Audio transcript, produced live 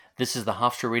This is the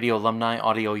Hofstra Radio Alumni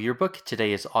Audio Yearbook.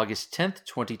 Today is August 10th,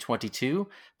 2022.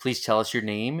 Please tell us your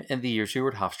name and the years you were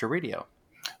at Hofstra Radio.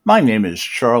 My name is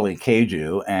Charlie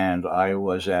Kadau, and I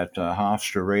was at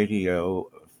Hofstra Radio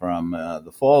from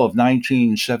the fall of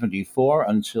 1974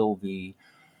 until the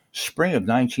spring of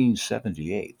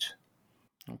 1978.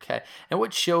 Okay. And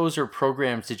what shows or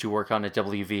programs did you work on at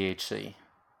WVHC?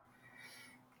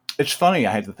 It's funny,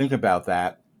 I had to think about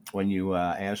that when you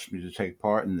asked me to take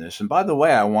part in this. And by the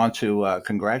way, I want to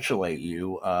congratulate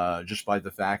you just by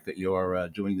the fact that you're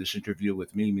doing this interview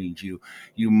with me means you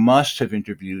must have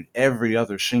interviewed every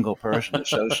other single person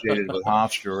associated with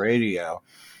Hofstra Radio.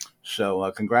 So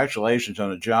congratulations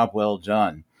on a job well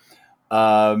done.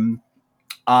 Um,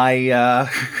 I,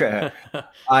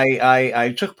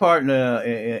 I took part in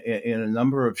a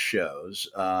number of shows,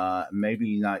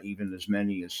 maybe not even as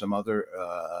many as some other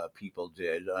people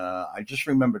did. I just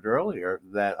remembered earlier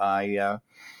that I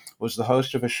was the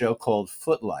host of a show called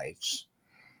Footlights,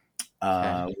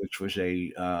 Okay. which was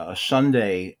a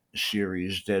Sunday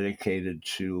series dedicated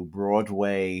to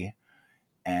Broadway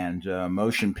and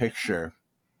motion picture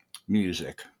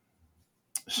music,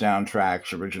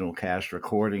 soundtracks, original cast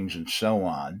recordings, and so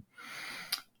on.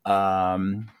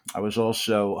 I was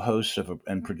also host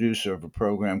and producer of a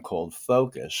program called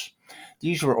Focus.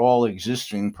 These were all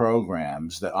existing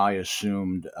programs that I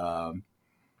assumed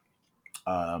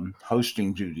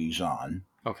hosting duties on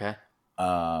Okay.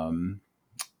 um,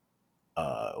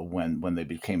 when they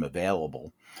became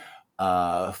available.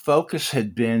 Focus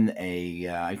had been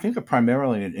I think,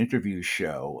 primarily an interview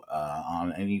show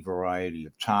on any variety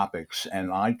of topics,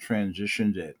 and I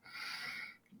transitioned it,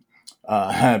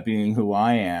 being who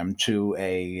I am, to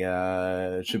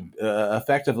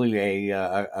effectively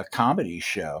a comedy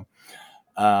show,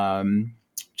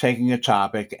 taking a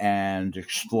topic and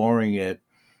exploring it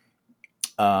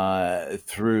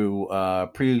through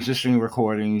pre-existing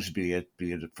recordings, be it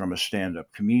from a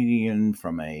stand-up comedian,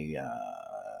 from a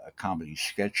comedy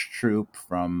sketch troupe,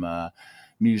 from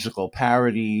musical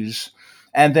parodies,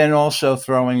 and then also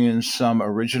throwing in some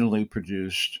originally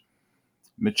produced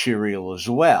material as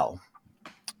well.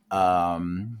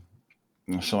 Um,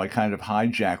 so I kind of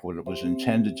hijacked what it was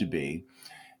intended to be,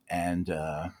 and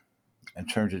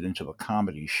turned it into a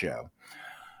comedy show.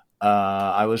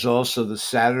 I was also the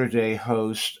Saturday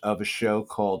host of a show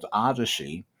called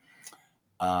Odyssey.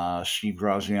 Steve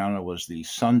Graziano was the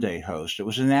Sunday host. It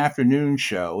was an afternoon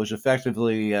show. It was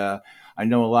effectively, I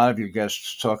know a lot of your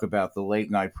guests talk about the late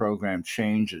night program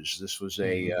changes. This was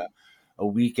Hmm. a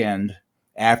weekend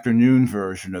afternoon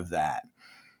version of that.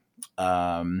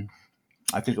 Um,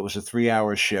 I think it was a 3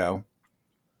 hour show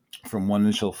from 1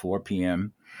 until 4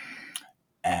 p.m.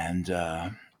 And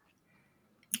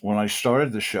when I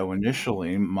started the show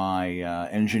initially, my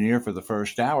engineer for the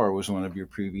first hour was one of your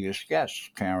previous guests,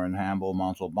 Karen Hamble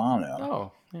Montalbano.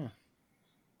 Oh, yeah.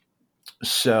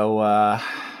 So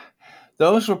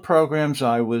those were programs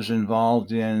I was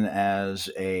involved in as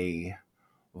a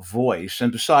voice.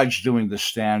 And besides doing the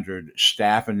standard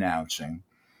staff announcing,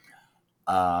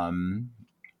 um,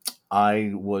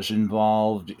 I was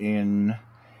involved in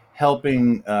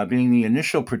helping, being the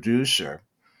initial producer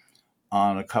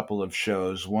on a couple of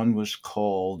shows. One was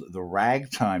called The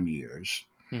Ragtime Years,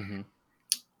 Hmm.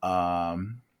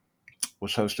 um,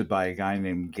 was hosted by a guy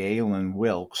named Galen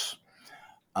Wilkes,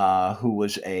 who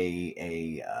was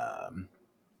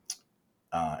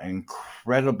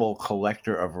incredible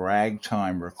collector of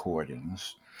ragtime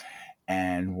recordings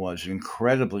and was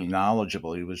incredibly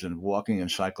knowledgeable. He was a walking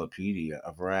encyclopedia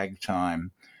of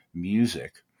ragtime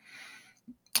music.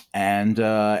 And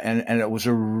it was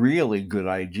a really good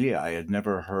idea. I had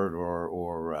never heard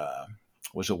or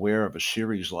was aware of a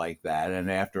series like that.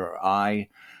 And after I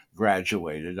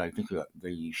graduated, I think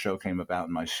the show came about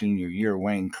in my senior year.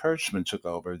 Wayne Kurtzman took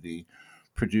over the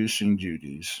producing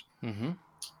duties Hmm.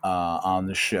 on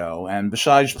the show. And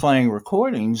besides playing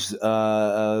recordings,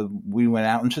 we went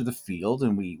out into the field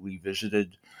and we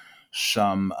visited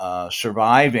some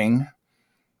surviving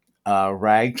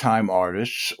ragtime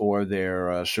artists or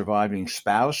their surviving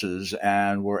spouses,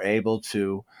 and were able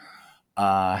to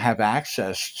have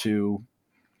access to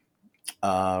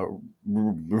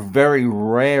very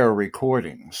rare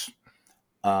recordings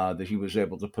that he was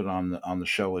able to put on the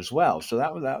show as well. So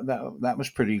that was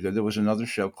pretty good. There was another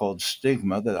show called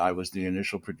Stigma that I was the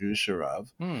initial producer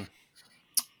of. Hmm.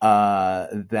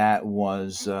 That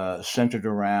was centered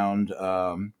around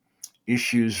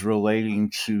issues relating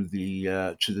to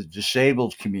the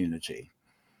disabled community.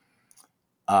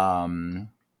 Um,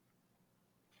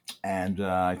 and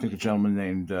I think a gentleman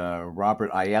named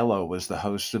Robert Aiello was the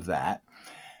host of that.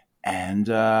 And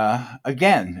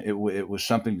again, it was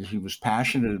something that he was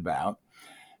passionate about.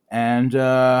 And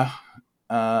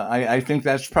I think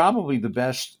that's probably the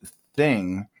best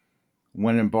thing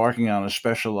when embarking on a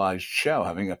specialized show,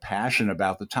 having a passion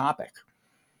about the topic.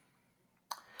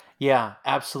 Yeah,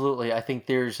 absolutely. I think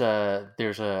there's a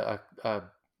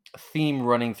theme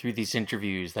running through these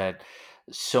interviews that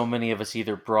so many of us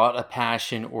either brought a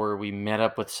passion or we met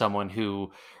up with someone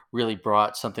who really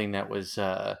brought something that was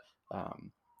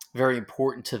um, very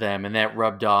important to them, and that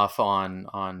rubbed off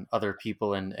on other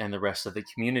people and the rest of the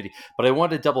community. But I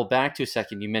want to double back to a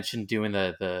second. You mentioned doing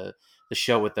the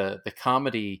show with the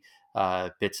comedy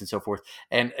bits and so forth,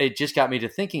 and it just got me to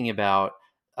thinking about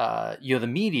the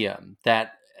medium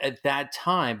that at that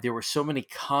time there were so many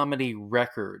comedy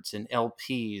records and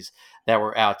LPs that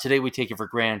were out. Today we take it for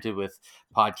granted with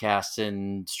podcasts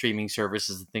and streaming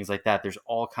services and things like that. There's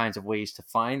all kinds of ways to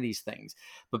find these things.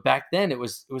 But back then it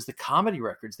was the comedy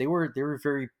records. They were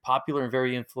very popular and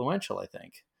very influential, I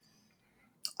think.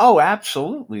 Oh,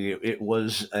 absolutely. It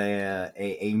was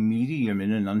a medium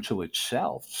in and unto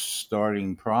itself,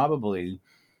 starting probably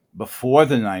before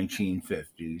the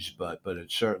 1950s, but it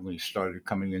certainly started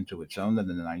coming into its own in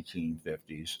the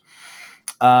 1950s.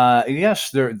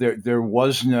 Yes, there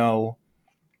was no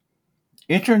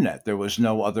internet. There was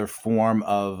no other form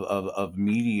of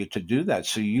media to do that.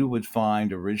 So you would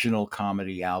find original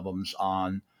comedy albums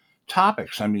on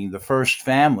topics. I mean, The First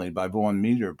Family by Vaughn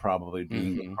Meader probably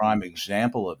being the Hmm. prime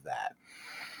example of that.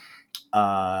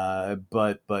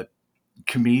 But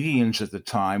comedians at the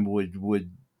time would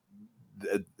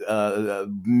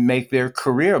make their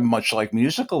career much like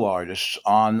musical artists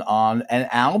on an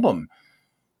album.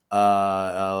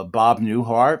 Bob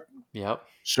Newhart Yep.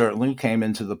 certainly came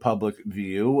into the public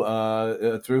view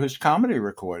through his comedy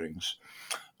recordings.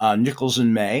 Nichols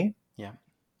and May, Yeah.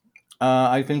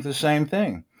 I think the same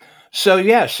thing. So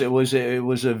yes, it was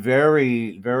a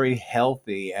very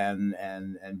healthy and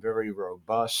very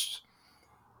robust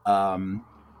um,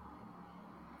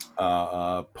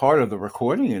 part of the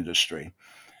recording industry.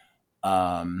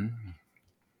 Um,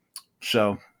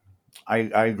 so I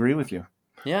agree with you.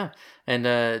 Yeah, and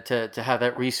to have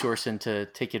that resource and to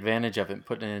take advantage of it and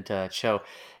put it into that show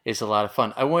is a lot of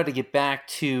fun. I wanted to get back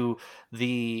to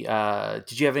the.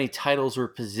 Did you have any titles or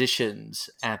positions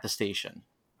at the station?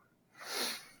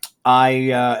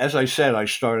 As I said, I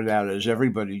started out as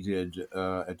everybody did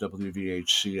at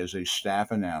WVHC as a staff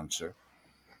announcer,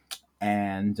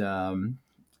 and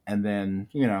and then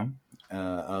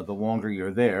the longer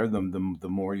you're there, the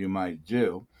more you might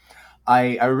do.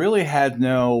 I really had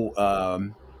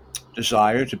no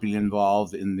desire to be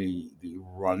involved in the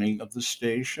running of the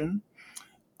station.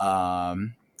 I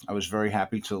was very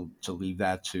happy to leave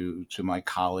that to my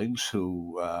colleagues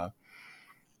who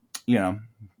you know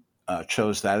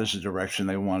chose that as a direction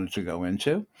they wanted to go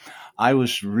into. I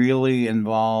was really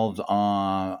involved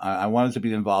on. I wanted to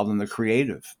be involved in the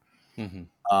creative Hmm.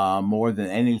 more than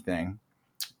anything.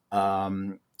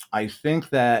 Um, I think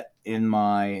that in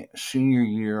my senior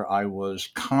year, I was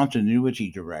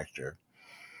continuity director.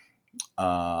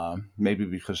 Maybe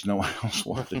because no one else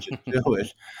wanted to do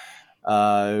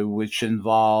it, which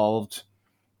involved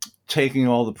taking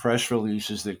all the press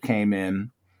releases that came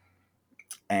in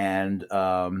and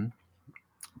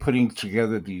putting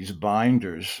together these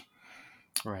binders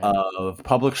Right. of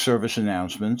public service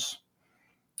announcements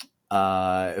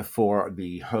for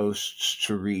the hosts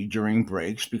to read during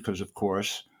breaks, because, of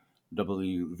course,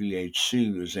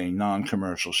 WVHC is a non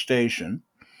commercial station.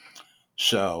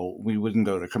 So we wouldn't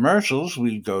go to commercials,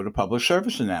 we'd go to public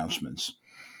service announcements,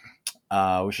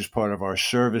 which is part of our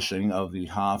servicing of the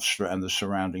Hofstra and the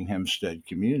surrounding Hempstead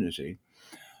community.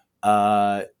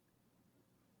 Uh,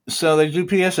 so they do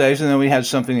PSAs, and then we had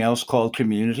something else called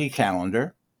Community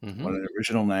Calendar, Hmm. what an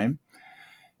original name,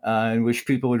 in which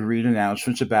people would read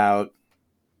announcements about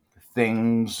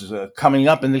things coming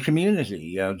up in the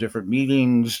community, different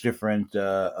meetings, different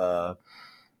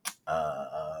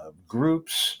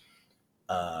groups.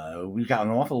 We got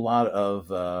an awful lot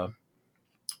of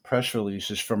press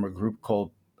releases from a group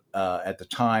called, at the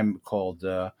time, called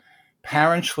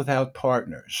Parents Without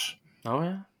Partners. Oh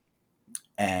yeah.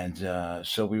 And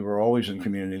so we were always in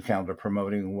community calendar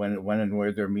promoting when and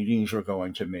where their meetings were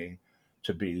going to be.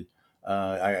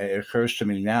 It occurs to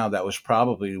me now that was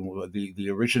probably the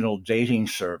original dating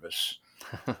service,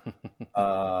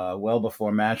 well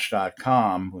before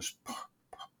Match.com, was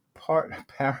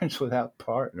Parents Without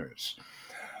Partners,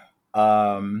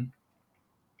 um,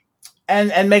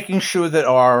 and making sure that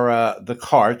our the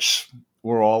carts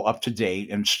were all up to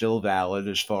date and still valid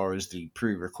as far as the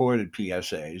pre-recorded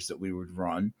PSAs that we would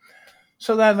run.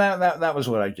 So that was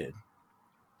what I did.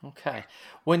 Okay.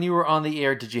 When you were on the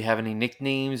air, did you have any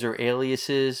nicknames or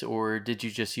aliases, or did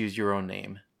you just use your own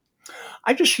name?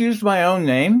 I just used my own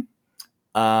name.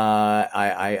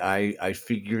 I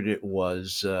figured it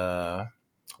was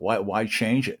why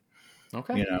change it?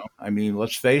 Okay. I mean,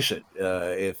 let's face it.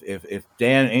 If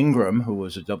Dan Ingram, who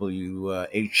was a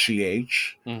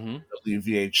Mm-hmm.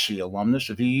 WVHC alumnus,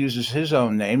 if he uses his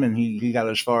own name and he got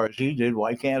as far as he did,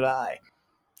 why can't I?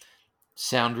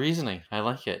 Sound reasoning. I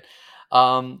like it.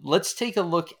 Let's take a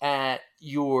look at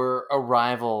your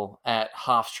arrival at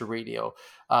Hofstra Radio.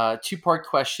 Two-part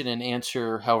question and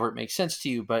answer, however it makes sense to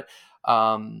you. But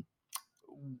um,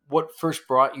 what first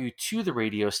brought you to the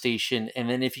radio station, and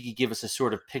then if you could give us a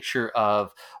sort of picture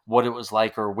of what it was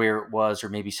like, or where it was, or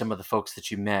maybe some of the folks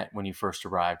that you met when you first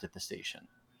arrived at the station.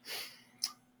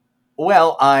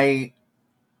 Well, I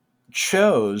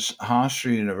chose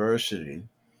Hofstra University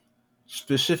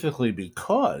specifically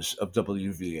because of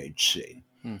WVHC.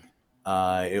 Hmm.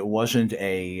 It wasn't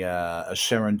a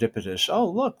serendipitous. Oh,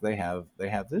 look, they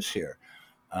have this here.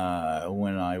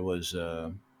 When I was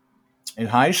in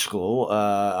high school,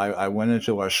 I went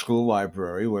into our school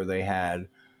library where they had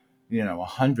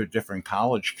 100 different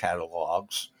college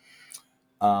catalogs,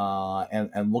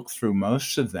 and looked through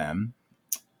most of them.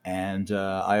 And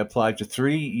I applied to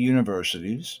three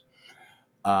universities.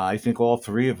 I think all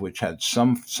three of which had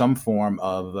some form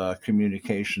of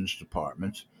communications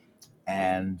department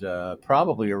and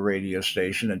probably a radio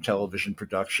station and television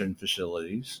production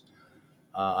facilities.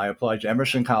 I applied to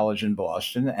Emerson College in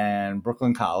Boston and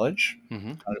Brooklyn College.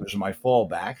 Mm-hmm. It was my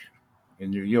fallback in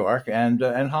New York, and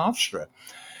Hofstra.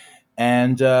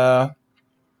 And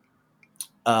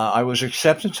I was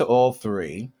accepted to all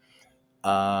three.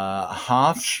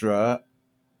 Hofstra,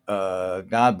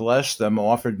 God bless them,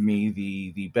 offered me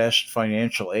the best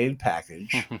financial aid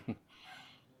package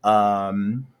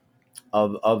um,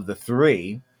 of the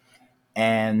three,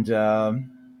 and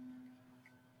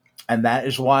and that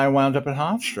is why I wound up at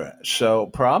Hofstra. So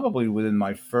probably within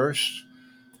my first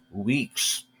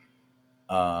weeks,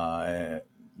 uh,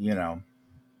 you know,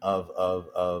 of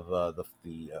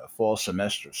the fall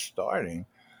semester starting,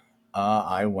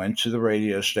 I went to the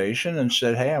radio station and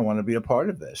said, "Hey, I want to be a part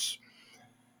of this."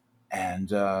 And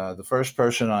the first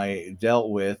person I dealt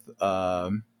with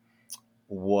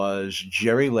was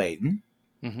Jerry Layton,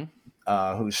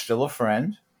 Mm-hmm. who's still a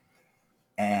friend,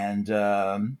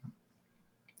 and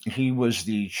he was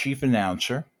the chief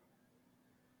announcer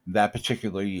that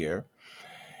particular year.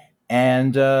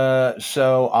 And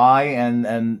so I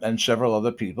and several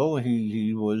other people,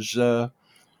 he was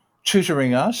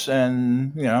tutoring us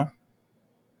and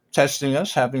testing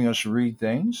us, having us read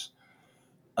things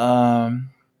um,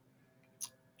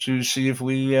 to see if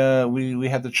we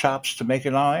had the chops to make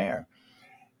it on air.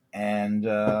 And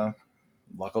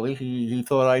luckily, he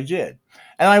thought I did.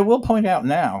 And I will point out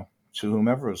now to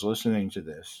whomever is listening to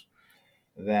this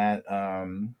that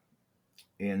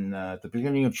in the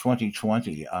beginning of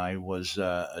 2020, I was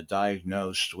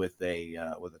diagnosed with a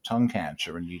tongue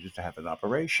cancer and needed to have an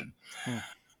operation. Hmm.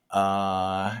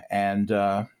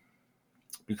 And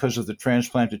because of the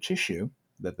transplanted tissue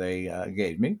that they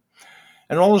gave me,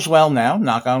 and all is well now,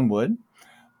 knock on wood.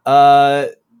 Uh,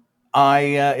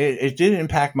 it did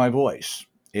impact my voice.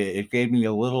 It gave me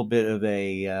a little bit of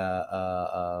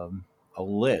a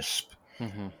lisp,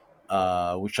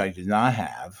 Mm-hmm. which I did not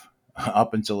have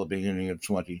up until the beginning of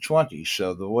 2020.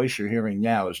 So the voice you're hearing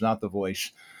now is not the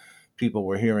voice people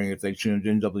were hearing if they tuned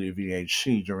in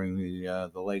WVHC during the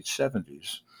late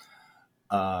 70s.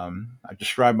 I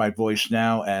describe my voice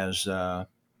now as a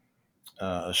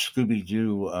Scooby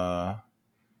Doo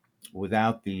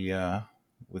without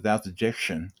the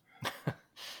diction.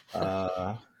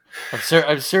 Uh,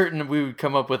 I'm certain we would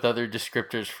come up with other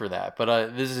descriptors for that,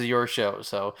 but this is your show,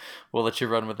 so we'll let you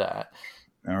run with that.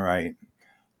 all right.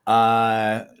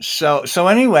 So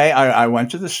anyway, I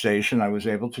went to the station. I was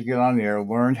able to get on air,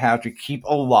 learned how to keep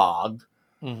a log,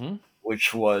 Mm-hmm.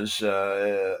 which was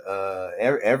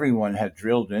everyone had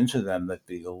drilled into them that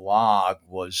the log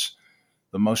was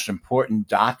the most important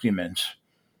document,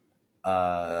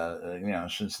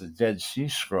 since the Dead Sea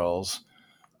Scrolls.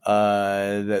 We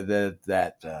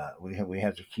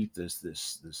had to keep this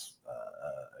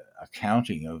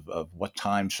accounting of what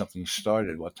time something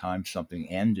started, what time something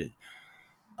ended,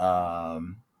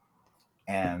 um,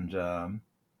 and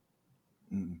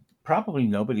probably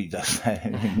nobody does that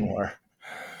anymore.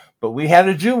 But we had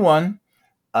to do one.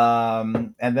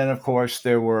 And then, of course,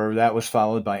 that was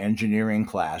followed by engineering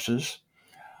classes,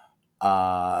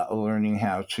 learning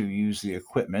how to use the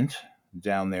equipment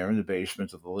down there in the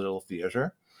basement of the little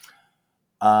theater.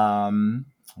 Um,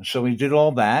 so we did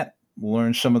all that.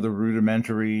 learned some of the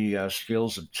rudimentary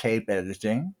skills of tape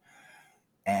editing.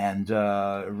 And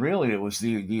really, it was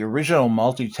the original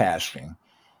multitasking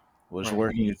was Right.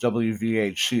 working at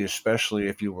WVHC, especially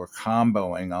if you were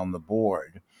comboing on the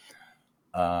board.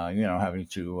 Having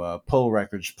to pull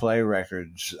records, play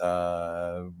records,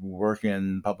 work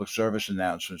in public service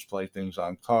announcements, play things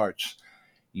on carts,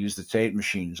 use the tape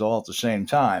machines all at the same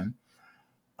time.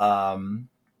 Um,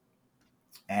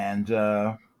 and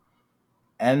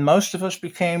and most of us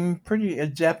became pretty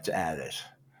adept at it.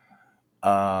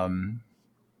 Um,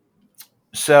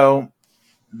 so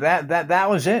that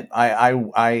was it.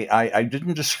 I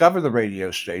didn't discover the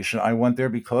radio station. I went there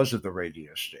because of the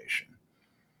radio station.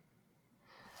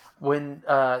 When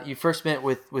you first met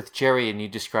with Jerry and you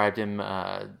described him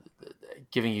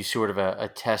giving you sort of a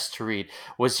test to read,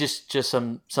 was just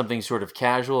something sort of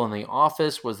casual in the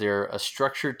office? Was there a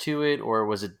structure to it, or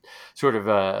was it sort of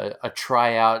a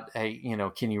tryout? Hey,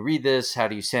 can you read this? How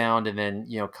do you sound? And then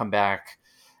come back,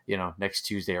 next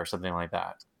Tuesday or something like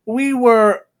that. We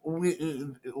were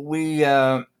we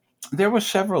There were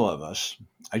several of us.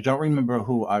 I don't remember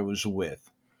who I was with,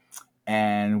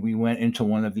 and we went into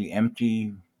one of the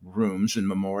empty rooms in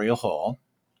Memorial Hall,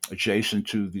 adjacent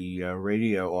to the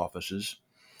radio offices,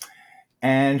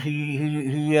 and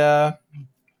he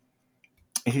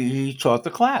taught the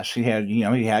class. He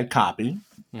had copy,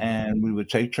 Hmm. and we would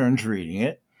take turns reading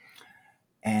it.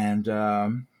 And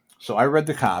so I read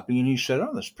the copy, and he said,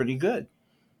 "Oh, that's pretty good."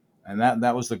 And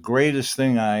that was the greatest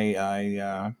thing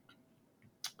I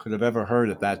could have ever heard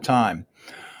at that time.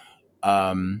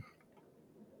 Um,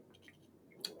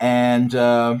 and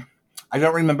I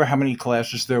don't remember how many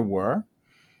classes there were.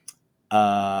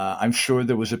 I'm sure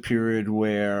there was a period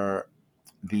where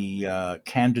the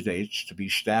candidates to be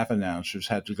staff announcers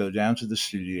had to go down to the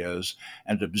studios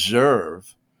and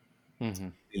observe Hmm.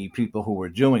 the people who were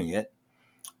doing it,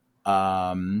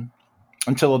 um,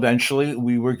 until eventually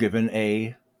we were given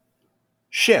a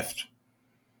shift.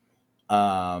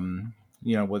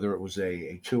 Whether it was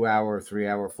a 2 hour, 3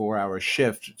 hour, 4 hour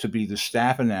shift to be the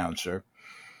staff announcer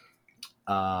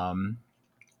um,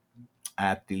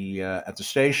 at the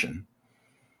station.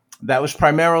 That was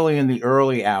primarily in the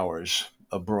early hours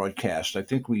of broadcast. I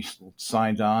think we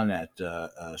signed on at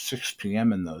 6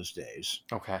 p.m. in those days.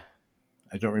 Okay.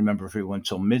 I don't remember if it went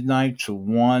till midnight to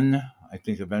 1. I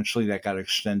think eventually that got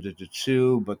extended to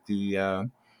 2, but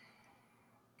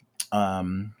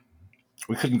um,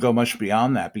 we couldn't go much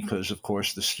beyond that because, of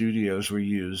course, the studios were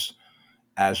used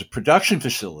as a production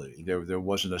facility. There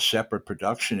wasn't a separate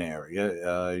production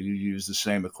area. You used the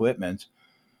same equipment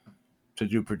to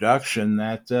do production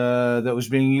that was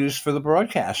being used for the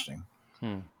broadcasting.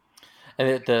 Hmm.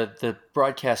 And the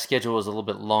broadcast schedule was a little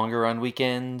bit longer on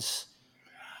weekends,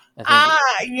 I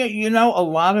think. A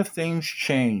lot of things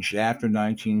changed after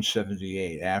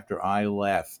 1978, after I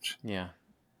left. Yeah.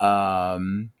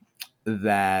 Um,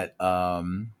 that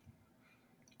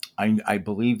I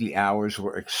believe the hours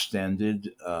were extended.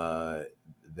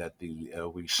 That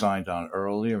the We signed on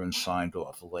earlier and signed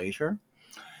off later.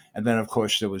 And then, of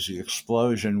course, there was the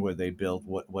explosion where they built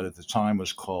what at the time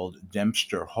was called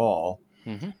Dempster Hall,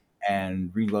 Hmm.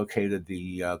 and relocated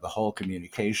the whole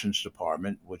communications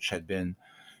department, which had been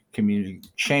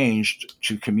changed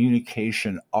to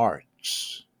communication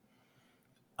arts.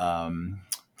 Um,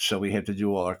 so we had to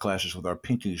do all our classes with our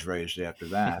pinkies raised after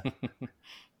that,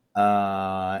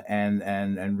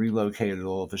 and relocated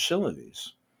all the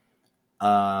facilities.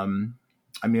 Um,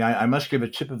 I must give a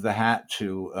tip of the hat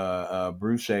to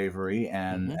Bruce Avery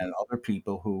and Hmm. other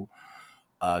people who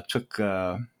took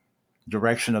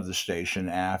direction of the station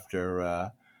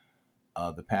after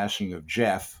the passing of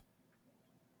Jeff,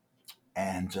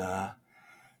 and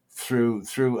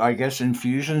through I guess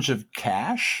infusions of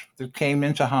cash that came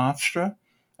into Hofstra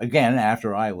again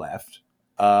after I left.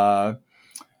 Uh,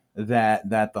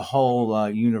 that the whole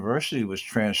university was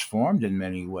transformed in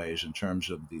many ways in terms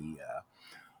of the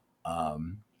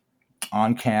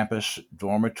on-campus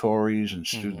dormitories and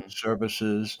student Hmm.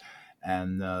 services,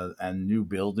 and new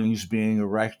buildings being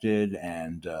erected,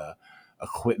 and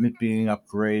equipment being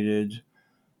upgraded.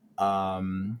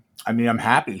 I'm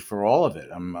happy for all of it.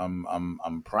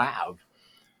 I'm proud.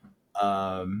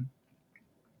 Um,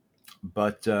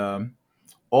 but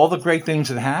all the great things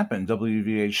that happened,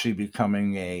 WVHC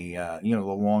becoming the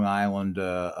Long Island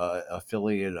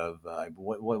affiliate of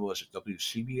what was it,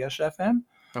 WCBS FM,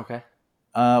 Okay.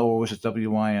 or was it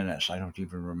WINS? I don't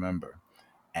even remember.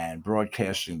 And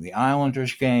broadcasting the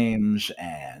Islanders games,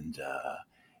 and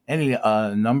any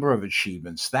number of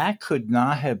achievements that could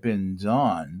not have been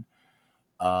done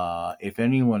if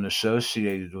anyone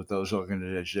associated with those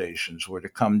organizations were to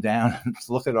come down and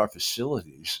look at our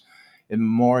facilities in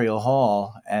Memorial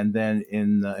Hall and then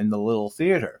in the little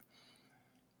theater.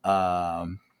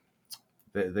 Um,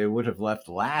 they would have left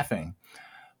laughing.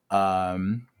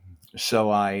 Um, so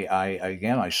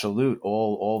I salute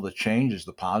all the changes,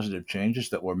 the positive changes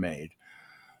that were made.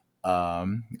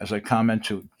 As I comment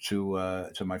to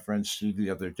my friend Steve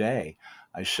the other day,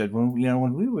 I said when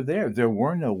we were there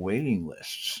were no waiting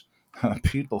lists.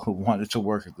 People who wanted to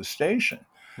work at the station.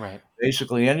 Right.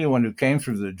 Basically, anyone who came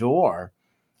through the door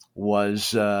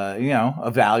was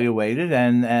evaluated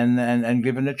and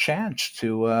given a chance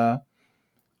to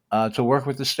work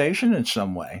with the station in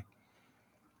some way.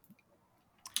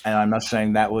 And I'm not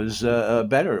saying that was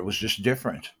better. It was just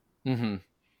different. Hmm.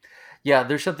 Yeah,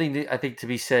 there's something I think to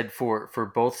be said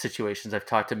for both situations. I've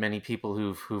talked to many people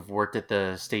who've worked at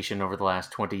the station over the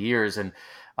last 20 years, and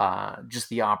just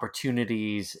the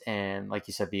opportunities and, like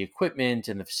you said, the equipment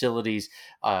and the facilities.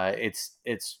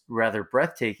 It's rather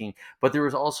breathtaking. But there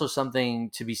was also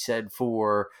something to be said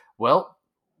for, well,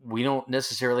 we don't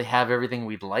necessarily have everything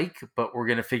we'd like, but we're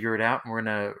going to figure it out, and we're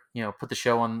going to put the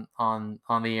show on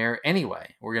the air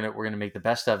anyway. We're gonna make the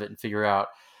best of it and figure out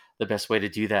the best way to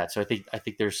do that. So I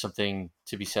think there's something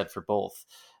to be said for both,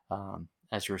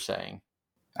 as you were saying.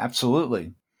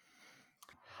 Absolutely.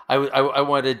 I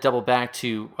wanted to double back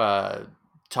to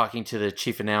talking to the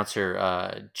chief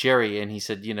announcer, Jerry, and he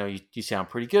said, you sound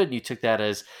pretty good, and you took that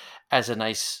as a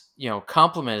nice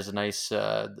compliment, as a nice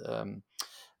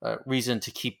reason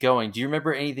to keep going. Do you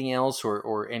remember anything else,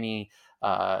 or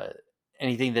uh,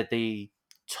 anything that they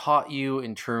taught you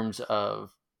in terms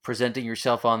of presenting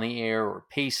yourself on the air, or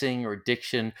pacing, or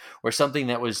diction, or something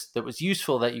that was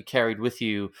useful that you carried with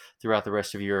you throughout the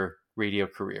rest of your radio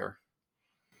career?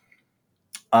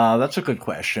 That's a good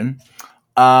question.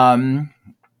 Um,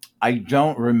 I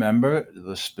don't remember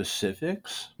the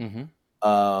specifics Mm-hmm.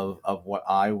 of what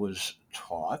I was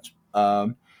taught.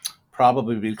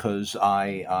 Probably because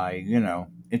I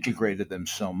integrated them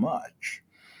so much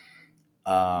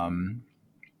um,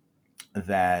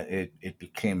 that it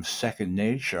became second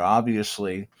nature.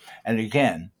 Obviously, and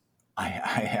again,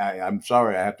 I'm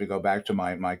sorry, I have to go back to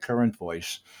my current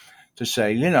voice to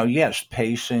say, yes,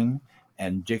 pacing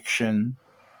and diction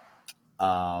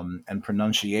and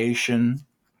pronunciation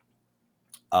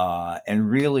and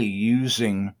really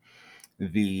using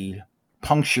the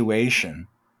punctuation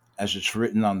as it's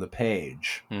written on the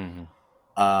page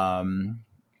Mm-hmm. um,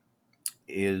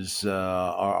 is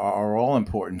are all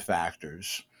important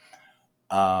factors.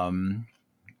 Um,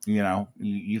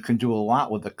 you can do a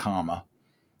lot with a comma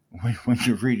when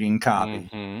you're reading copy,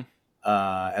 Mm-hmm.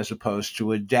 as opposed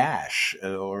to a dash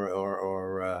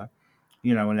or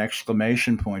an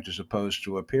exclamation point as opposed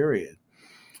to a period.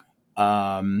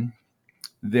 Um,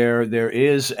 there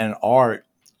is an art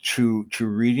to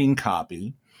reading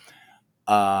copy,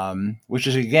 which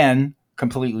is again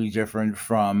completely different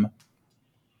from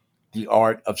the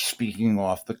art of speaking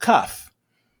off the cuff,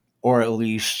 or at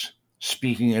least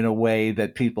speaking in a way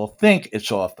that people think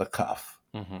it's off the cuff.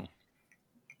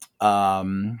 Mm-hmm.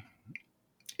 Um,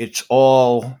 it's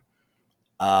all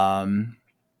um,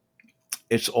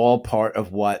 it's all part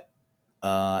of what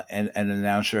an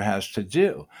announcer has to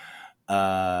do.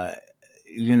 Uh,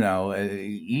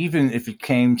 even if it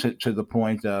came to the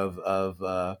point of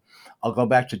I'll go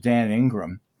back to Dan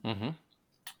Ingram, Mm-hmm.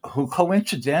 who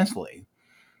coincidentally,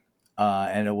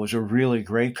 and it was a really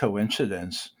great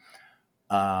coincidence.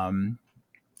 Um,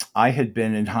 I had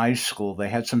been in high school. They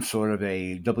had some sort of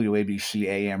a WABC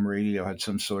AM radio had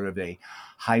some sort of a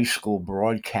high school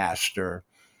broadcaster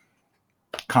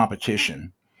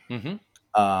competition.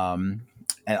 Mm-hmm. Um,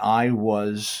 and I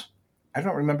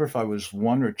don't remember if I was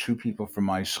one or two people from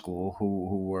my school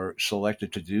who were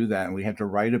selected to do that. And we had to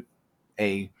write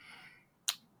a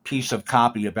piece of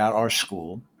copy about our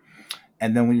school.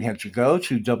 And then we had to go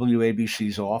to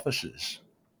WABC's offices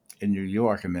in New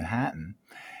York and Manhattan,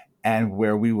 and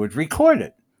where we would record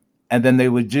it. And then they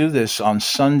would do this on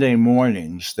Sunday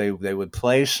mornings. They would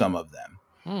play some of them.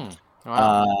 Mm.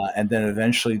 Wow. And then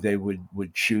eventually they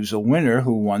would choose a winner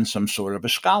who won some sort of a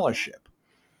scholarship.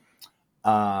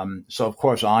 So of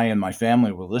course I and my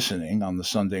family were listening on the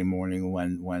Sunday morning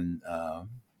when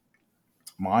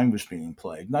mine was being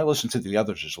played, and I listened to the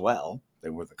others as well. They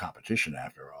were the competition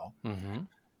after all, Mm-hmm.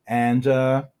 and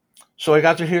so I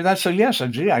got to hear that. So yes,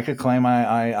 gee, I could claim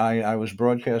I was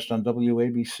broadcast on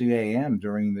WABC AM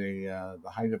during the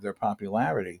height of their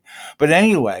popularity. But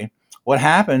anyway, what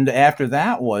happened after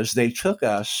that was they took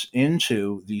us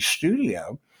into the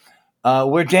studio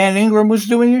where Dan Ingram was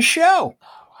doing his show. Oh,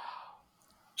 wow.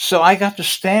 So I got to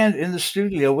stand in the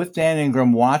studio with Dan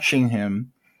Ingram, watching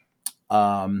him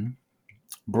um,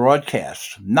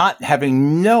 broadcast, not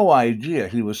having no idea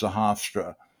he was a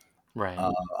Hofstra Right.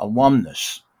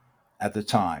 alumnus at the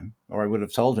time, or I would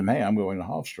have told him, "Hey, I'm going to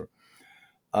Hofstra."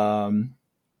 Um,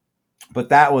 but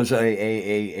that was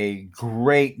a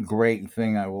great, great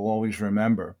thing I will always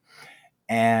remember.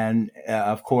 And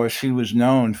of course, he was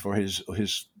known for his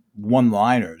one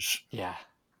liners Yeah.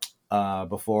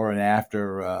 before and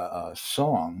after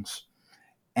songs.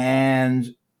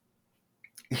 And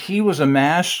he was a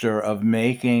master of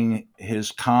making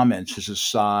his comments, his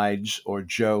asides or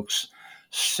jokes,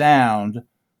 sound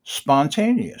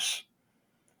spontaneous.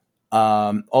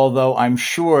 Although I'm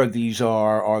sure these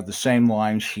are the same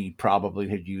lines he probably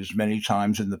had used many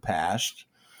times in the past.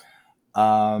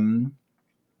 Um,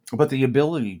 but the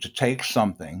ability to take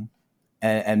something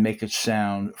and make it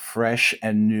sound fresh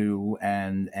and new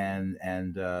and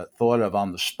thought of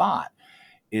on the spot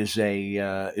is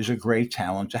a great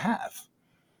talent to have.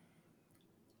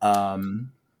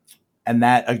 Um, and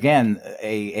that again,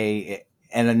 a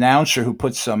an announcer who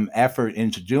puts some effort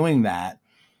into doing that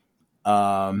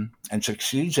and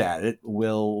succeeds at it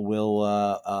will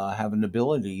have an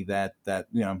ability that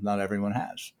not everyone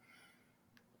has.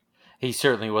 He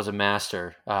certainly was a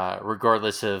master,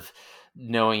 regardless of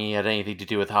knowing he had anything to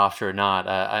do with Hofstra or not.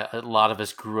 A lot of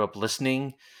us grew up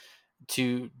listening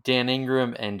to Dan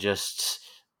Ingram, and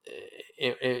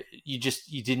you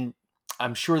didn't.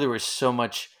 I'm sure there was so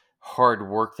much hard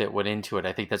work that went into it.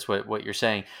 I think that's what you're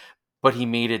saying, but he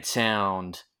made it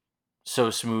sound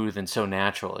so smooth and so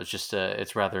natural.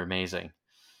 It's rather amazing.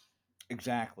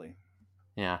 Exactly.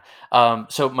 Yeah.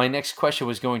 So my next question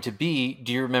was going to be,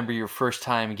 do you remember your first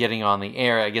time getting on the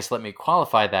air? I guess let me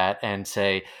qualify that and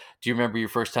say, do you remember your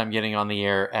first time getting on the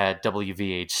air at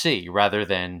WVHC rather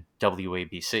than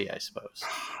WABC, I suppose?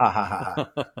 Ha ha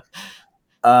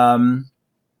ha. Um,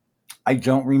 I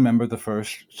don't remember the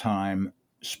first time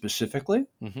specifically.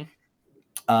 Hmm.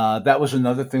 That was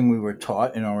another thing we were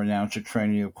taught in our announcer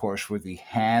training, of course, were the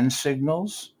hand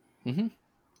signals Hmm.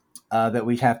 that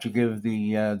we'd have to give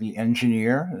the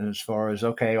engineer as far as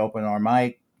okay, open our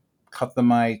mic, cut the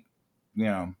mic,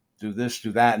 do this,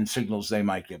 do that, and signals they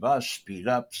might give us, speed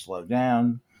up, slow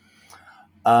down.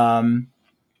 Um,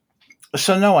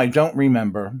 so no, I don't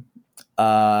remember.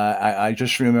 I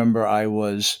just remember I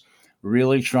was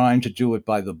really trying to do it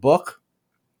by the book.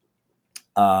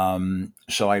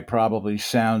 So I probably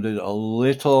sounded a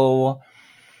little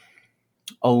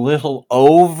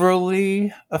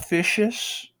overly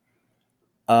officious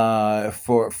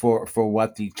for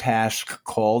what the task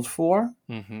called for.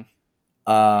 Hmm.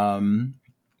 Um,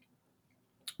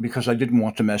 because I didn't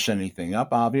want to mess anything up,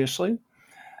 obviously.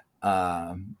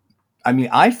 Um, I mean,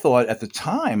 at the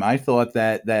time, I thought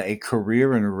that a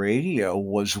career in radio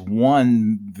was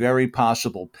one very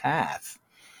possible path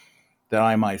that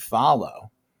I might follow.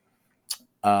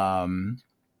 Um,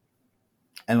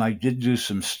 and I did do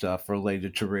some stuff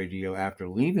related to radio after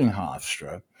leaving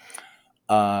Hofstra.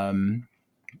 Um,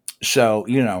 so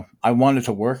I wanted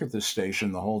to work at this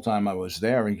station the whole time I was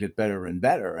there and get better and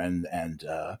better, and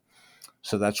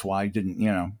so that's why I didn't.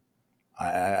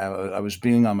 I was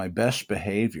being on my best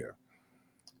behavior.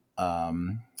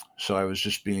 Um, so I was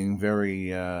just being very,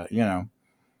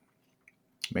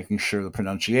 making sure the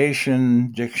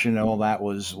pronunciation, diction, all that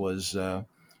was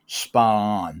spot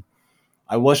on.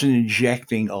 I wasn't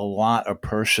injecting a lot of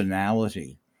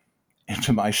personality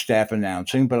into my staff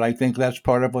announcing, but I think that's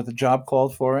part of what the job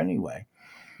called for anyway.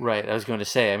 Right. I was going to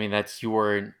say, I mean, that's you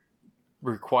were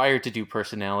required to do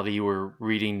personality. You were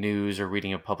reading news or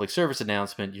reading a public service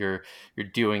announcement. You're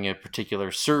doing a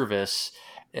particular service,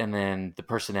 and then the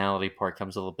personality part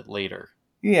comes a little bit later.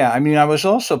 Yeah, I mean, I was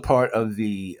also part of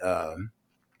the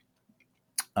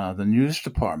news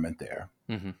department there.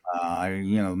 Hmm.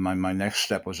 My next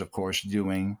step was, of course,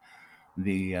 doing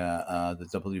the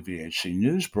WVHC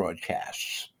news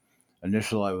broadcasts.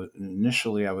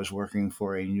 Initially, I was working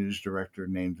for a news director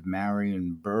named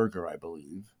Marion Berger, I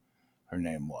believe her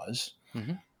name was.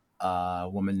 Hmm. A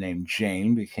woman named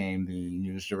Jane became the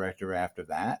news director after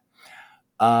that.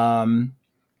 Um,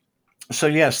 so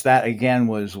yes, that again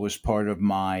was part of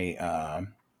my.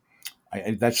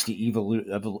 That's the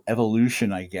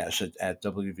evolution, I guess, at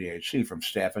WVHC from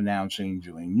staff announcing,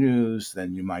 doing news.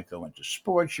 Then you might go into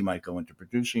sports. You might go into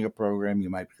producing a program. You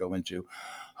might go into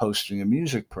hosting a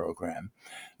music program.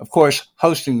 Of course,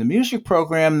 hosting the music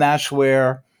program, that's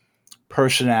where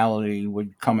personality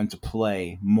would come into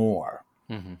play more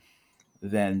Hmm.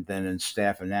 than in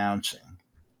staff announcing.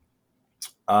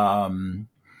 Um,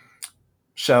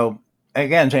 so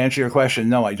again, to answer your question,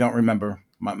 no, I don't remember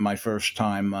my first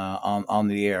time on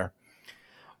the air.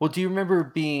 Well, do you remember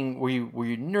being were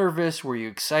you nervous? Were you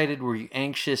excited? Were you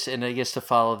anxious? And I guess to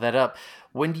follow that up,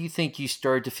 when do you think you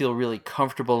started to feel really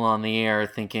comfortable on the air,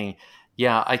 thinking,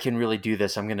 "Yeah, I can really do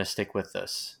this. I'm going to stick with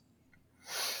this."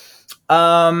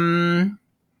 Um,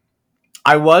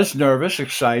 I was nervous,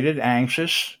 excited,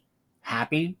 anxious,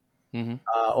 happy, Hmm.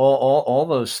 all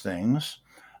those things.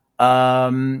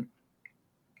 Um,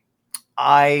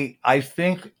 I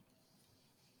think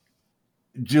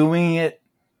doing it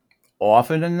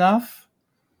often enough,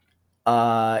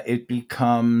 it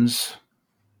becomes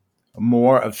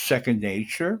more of second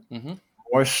nature. Hmm.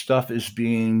 More stuff is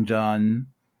being done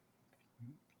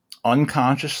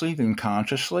unconsciously than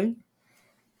consciously.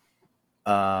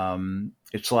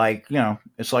 It's like,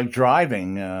 it's like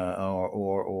driving,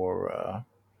 or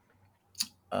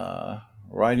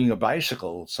riding a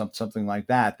bicycle, something like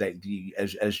that. That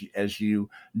as you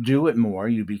do it more,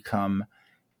 you become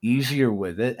easier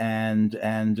with it, and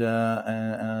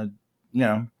don't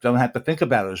have to think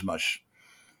about it as much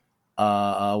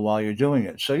while you're doing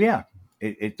it. So yeah,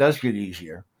 it does get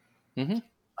easier Hmm.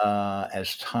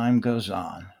 as time goes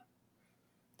on.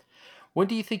 When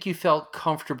do you think you felt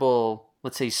comfortable,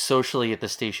 let's say socially at the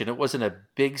station? It wasn't a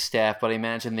big staff, but I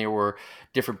imagine there were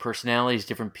different personalities,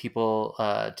 different people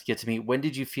to get to meet. When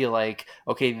did you feel like,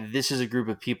 okay, this is a group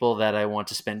of people that I want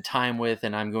to spend time with,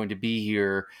 and I'm going to be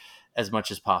here as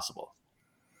much as possible?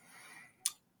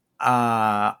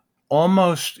 Uh,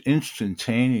 Almost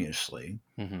instantaneously,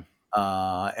 Hmm.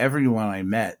 everyone I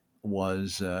met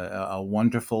was a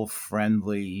wonderful,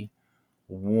 friendly,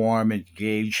 warm,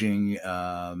 engaging,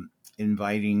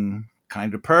 inviting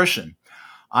kind of person.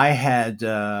 I had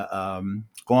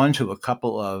gone to a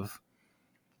couple of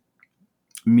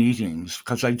meetings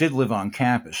because I did live on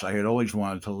campus. I had always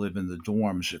wanted to live in the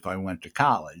dorms if I went to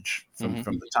college Hmm.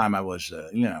 from the time I was,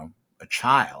 a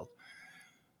child.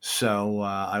 So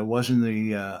I was in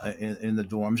the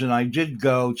dorms, and I did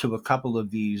go to a couple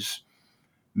of these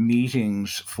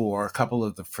meetings for a couple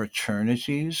of the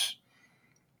fraternities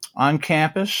on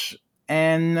campus,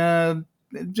 and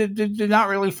did not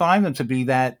really find them to be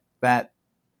that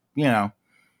you know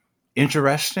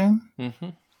interesting Hmm.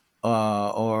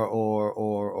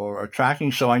 or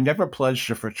attracting. So I never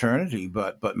pledged a fraternity,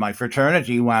 but my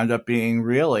fraternity wound up being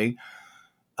really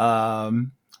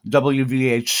um,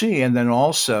 WVHC, and then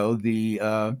also the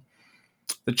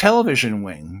television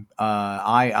wing.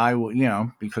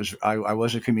 Because I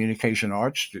was a communication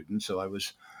arts student, so I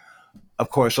was,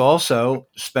 of course, also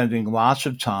spending lots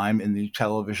of time in the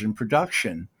television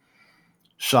production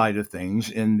side of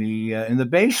things in the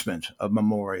basement of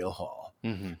Memorial Hall.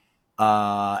 Hmm.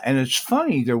 And it's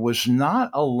funny, there was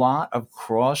not a lot of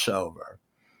crossover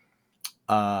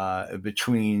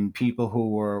between people who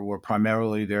were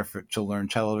primarily there to learn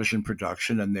television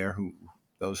production and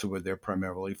those who were there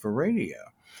primarily for radio,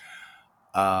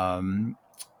 um,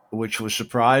 which was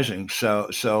surprising.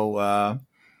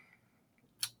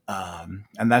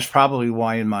 And that's probably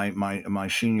why in my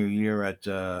senior year at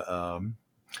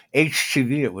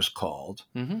HTV, it was called,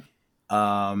 Hmm.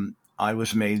 I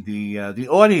was made the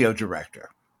audio director,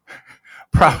 Oh,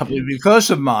 probably okay. because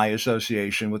of my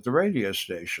association with the radio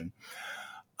station.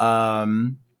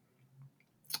 Um,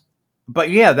 but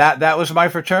yeah, that was my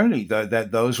fraternity.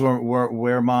 That those were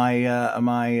where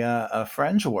my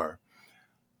friends were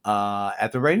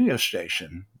at the radio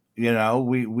station.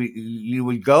 We you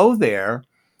would go there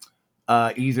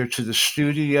either to the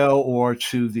studio or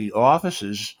to the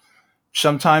offices,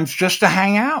 sometimes just to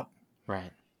hang out.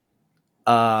 Right.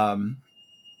 Um,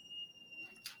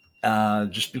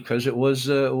 just because it was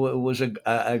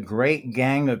a great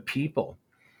gang of people.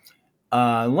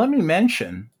 Let me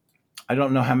mention, I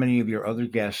don't know how many of your other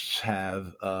guests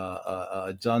have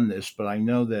done this, but I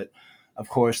know that, of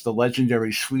course, the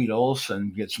legendary Sweet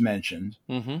Olson gets mentioned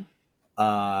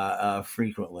Hmm.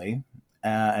 frequently.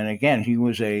 And again, he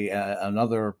was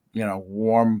another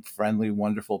warm, friendly,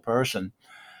 wonderful person,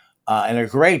 and a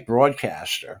great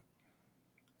broadcaster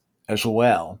as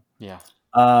well. Yeah.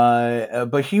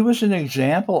 But he was an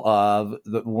example of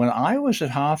when I was at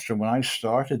Hofstra, when I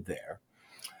started there,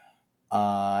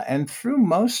 and through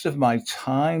most of my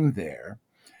time there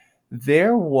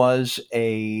was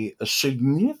a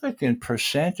significant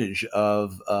percentage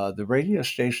of the radio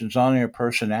station's on-air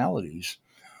personalities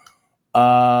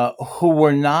who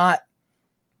were not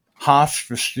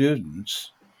Hofstra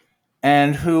students,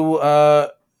 and who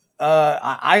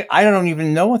I don't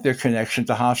even know what their connection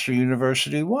to Hofstra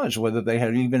University was, whether they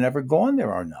had even ever gone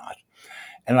there or not.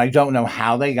 And I don't know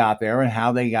how they got there and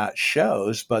how they got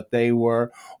shows, but they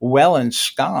were well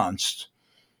ensconced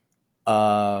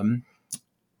um,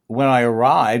 when I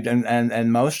arrived,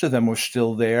 and most of them were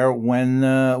still there when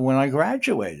I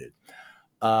graduated.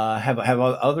 Have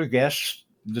other guests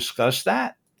discussed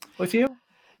that with you?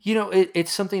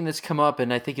 It's something that's come up,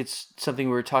 and I think it's something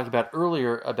we were talking about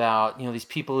earlier about these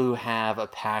people who have a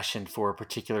passion for a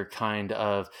particular kind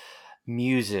of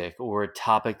music or a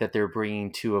topic that they're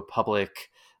bringing to a public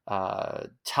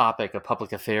topic, a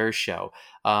public affairs show.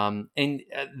 And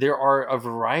there are a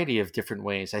variety of different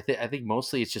ways. I think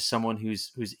mostly it's just someone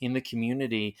who's in the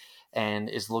community and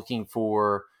is looking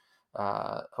for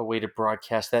a way to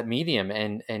broadcast that medium.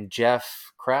 And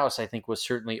Jeff Krause, I think, was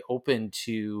certainly open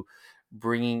to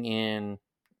bringing in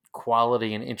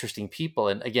quality and interesting people.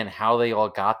 And again, how they all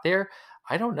got there,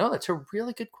 I don't know. That's a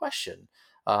really good question.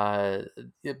 Uh,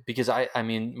 because I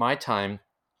mean, my time,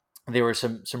 there were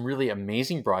some really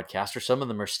amazing broadcasters. Some of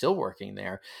them are still working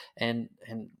there, and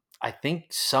I think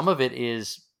some of it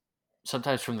is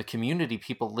sometimes from the community.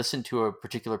 People listen to a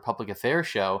particular public affairs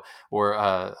show or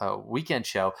a weekend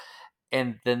show,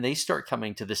 and then they start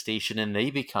coming to the station and they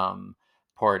become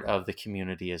part of the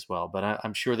community as well. But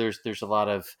I'm sure there's a lot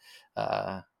of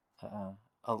uh, uh,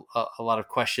 a lot of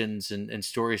questions and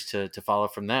stories to follow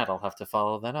from that. I'll have to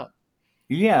follow that up.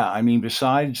 Yeah, I mean,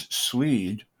 besides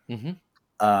Swede, Hmm.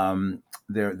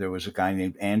 there was a guy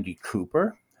named Andy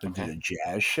Cooper who did Okay. a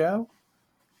jazz show,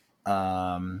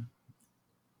 um,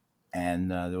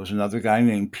 and there was another guy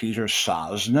named Peter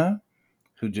Sosna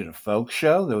who did a folk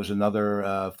show. There was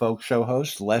another folk show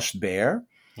host, Les Bear,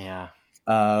 Yeah.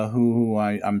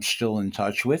 I'm still in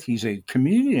touch with. He's a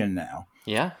comedian now,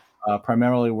 Yeah.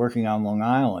 primarily working on Long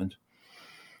Island.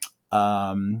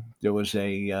 There was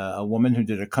a woman who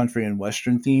did a country and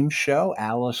western themed show,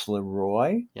 Alice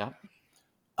Leroy. Yeah.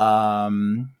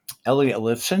 Um, Elliot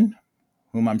Lifson,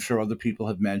 whom I'm sure other people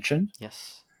have mentioned.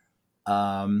 Yes.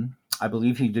 I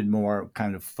believe he did more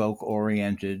kind of folk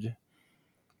oriented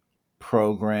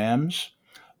programs.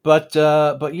 But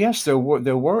yes, there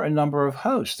were a number of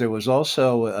hosts. There was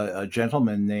also a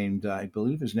gentleman named, I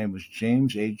believe his name was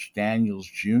James H. Daniels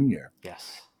Jr.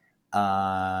 Yes.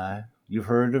 You've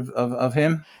heard of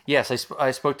him? Yes.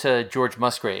 I spoke to George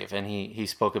Musgrave, and he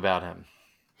spoke about him.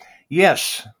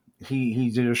 Yes, he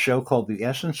did a show called The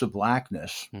Essence of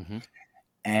Blackness. Hmm.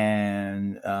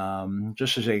 And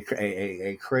just as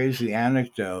a crazy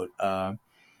anecdote,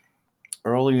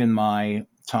 early in my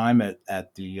time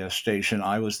at the station,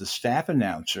 I was the staff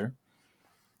announcer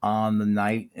on the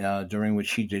night during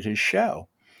which he did his show.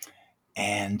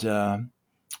 And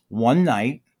one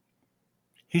night,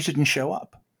 he didn't show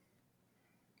up.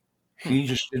 Hmm. He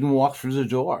just didn't walk through the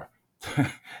door.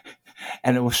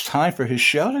 And it was time for his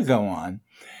show to go on.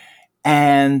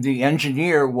 And the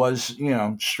engineer was,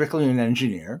 strictly an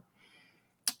engineer.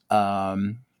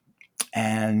 Um,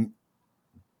 and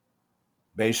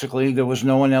basically, there was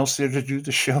no one else there to do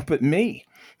the show but me.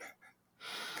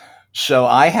 So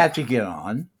I had to get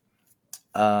on.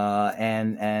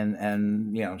 And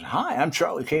hi, I'm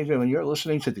Charlie Kadau, and you're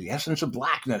listening to The Essence of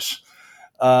Blackness.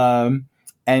 Um,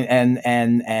 and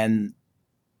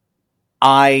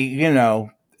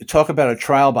I, talk about a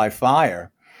trial by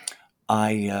fire.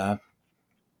 I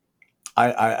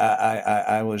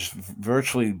I was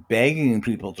virtually begging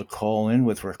people to call in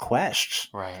with requests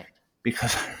Right.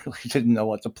 because I really didn't know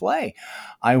what to play.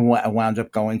 I wound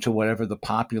up going to whatever the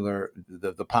popular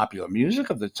music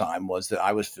of the time was that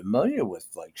I was familiar with,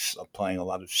 like playing a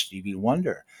lot of Stevie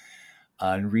Wonder.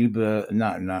 And Reba,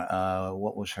 not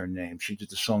what was her name? She did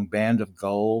the song "Band of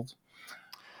Gold,"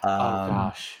 Oh um,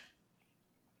 gosh.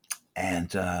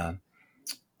 and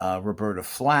Roberta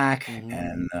Flack, Hmm.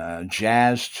 and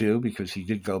jazz too, because he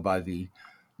did go by the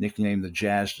nickname the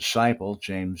Jazz Disciple,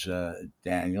 James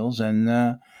Daniels, and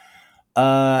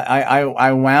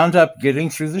I wound up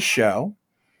getting through the show,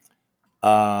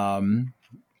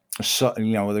 so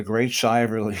with a great sigh of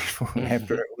relief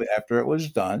after it was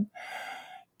done,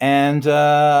 and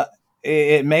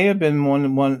it may have been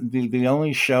the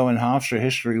only show in Hofstra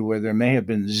history where there may have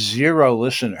been zero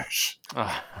listeners.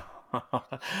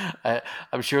 I,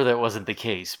 I'm sure that wasn't the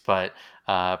case, but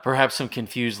perhaps some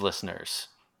confused listeners.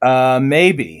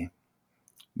 Maybe,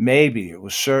 it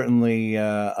was certainly.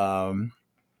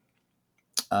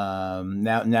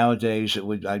 Nowadays,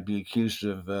 I'd be accused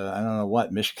of I don't know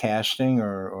what, miscasting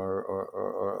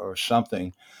or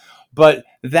something. But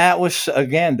that was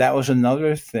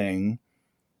another thing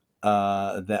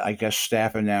that I guess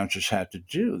staff announcers had to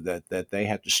do, that they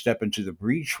had to step into the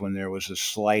breach when there was a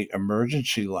slight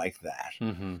emergency like that.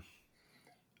 Hmm.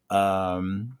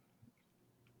 Um,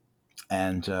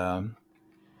 and You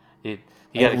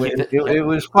got to keep that. it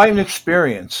was quite an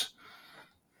experience.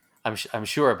 I'm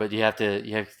sure, but you have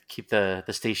to keep the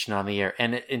station on the air.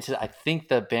 And I think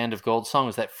the Band of Gold song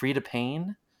was that Frida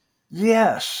Payne.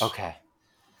 Yes, Okay,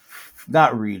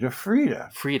 not Rita, Frida.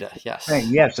 Frida. Hey, Yes,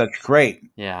 yes, that's great.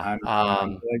 yeah.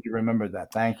 I'm glad you remembered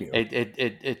that. Thank you.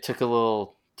 It took a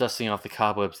little dusting off the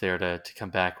cobwebs there to come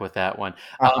back with that one.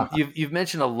 You've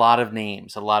mentioned a lot of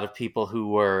names, a lot of people who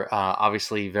were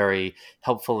obviously very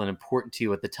helpful and important to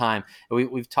you at the time.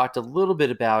 We've talked a little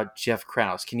bit about Jeff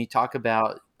Krause. Can you talk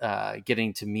about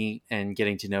getting to meet and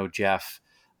getting to know Jeff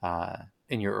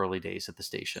in your early days at the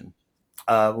station?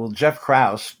 Well, Jeff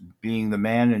Krause, being the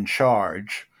man in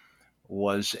charge,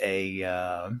 was you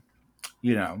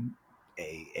know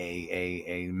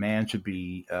a man to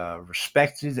be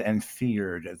respected and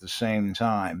feared at the same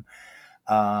time,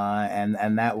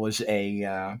 and that was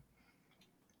a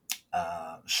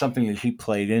something that he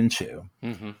played into.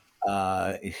 Hmm.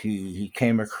 He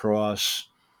came across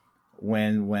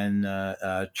when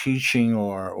teaching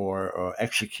or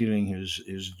executing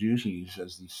his duties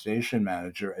as the station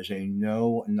manager as a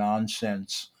no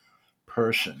nonsense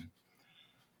person.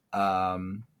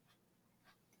 Um,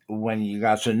 when you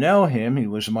got to know him, he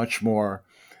was much more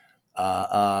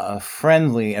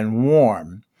friendly and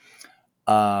warm.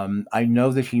 I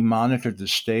know that he monitored the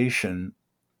station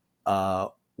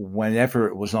whenever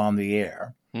it was on the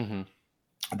air. Hmm.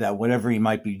 That whatever he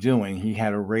might be doing, he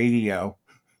had a radio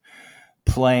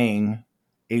playing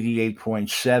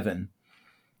 88.7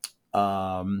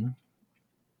 um,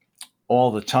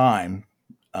 all the time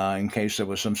in case there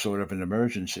was some sort of an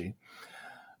emergency.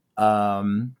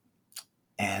 Um,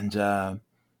 and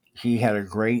he had a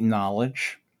great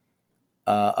knowledge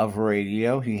of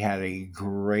radio. He had a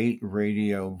great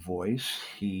radio voice.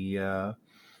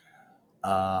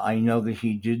 I know that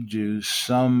he did do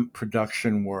some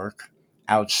production work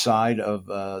outside of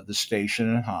the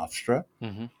station in Hofstra,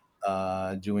 Hmm.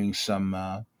 doing some,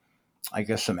 I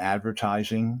guess, some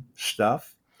advertising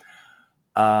stuff.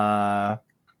 Uh,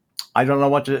 I don't know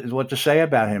what to say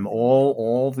about him.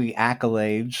 All the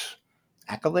accolades,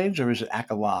 or is it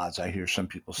accolades? I hear some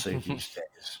people say these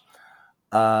days.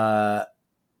 Uh,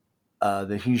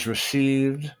 that he's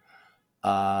received,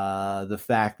 the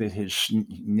fact that his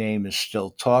name is still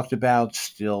talked about,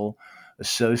 still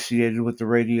associated with the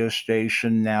radio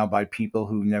station now by people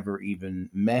who never even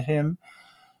met him.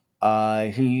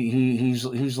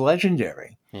 He's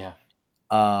legendary, Yeah.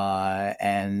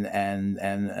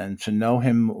 and to know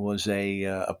him was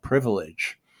a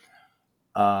privilege.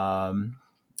 Um,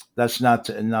 that's not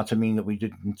to mean that we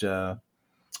didn't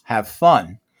have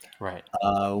fun. Right.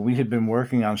 We had been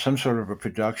working on some sort of a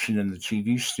production in the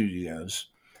TV studios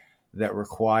that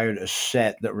required a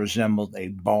set that resembled a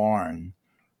barn,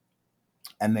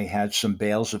 and they had some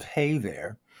bales of hay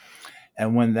there.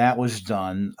 And when that was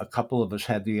done, a couple of us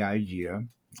had the idea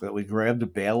that we grabbed a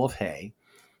bale of hay,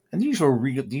 and these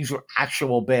were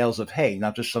actual bales of hay,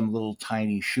 not just some little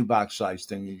tiny shoebox sized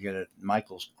thing you get at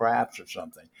Michael's Crafts or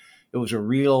something. It was a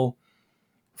real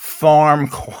farm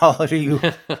quality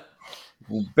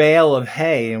bale of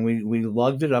hay, and we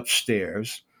lugged it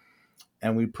upstairs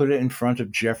and we put it in front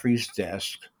of Jeffrey's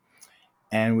desk,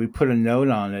 and we put a note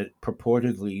on it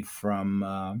purportedly from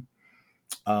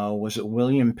was it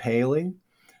William Paley?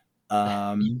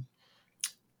 Um,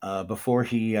 before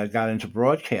he got into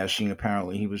broadcasting,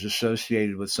 apparently he was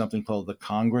associated with something called the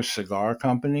Congress Cigar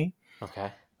Company.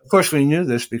 Okay. Of course, we knew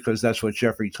this because that's what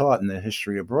Jeffrey taught in the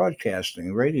history of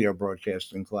broadcasting, radio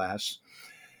broadcasting class.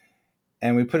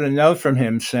 And we put a note from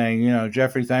him saying,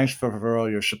 Jeffrey, thanks for all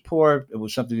your support. It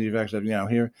was something to the effect of,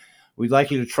 here, we'd like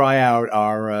you to try out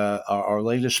our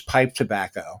latest pipe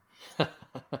tobacco.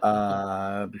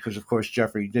 Because, of course,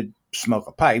 Jeffrey did smoke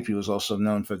a pipe. He was also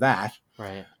known for that.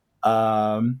 Right.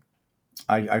 Um,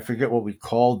 I forget what we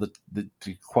called the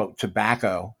quote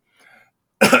tobacco,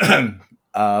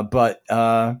 but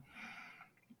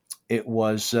it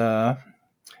was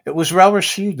it was well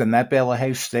received, and that bale of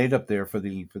hay stayed up there for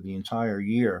the entire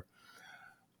year.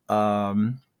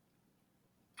 Um,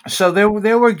 so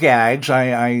there were gags.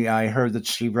 I heard that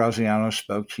Steve Rosiano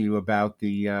spoke to you about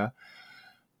the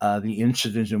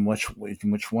incident in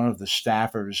which one of the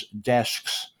staffers'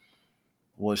 desks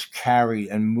was carried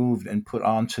and moved and put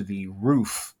onto the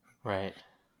roof Right.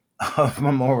 of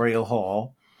Memorial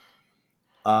Hall.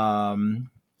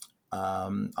 Um,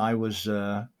 I was,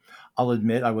 I'll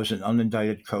admit, I was an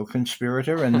unindicted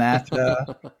co-conspirator in that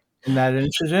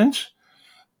incident.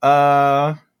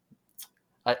 Uh,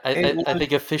 I, it I was,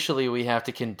 think officially we have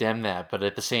to condemn that, but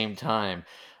at the same time,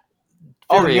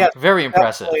 oh very yes, very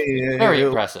impressive, definitely, very it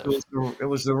impressive, was it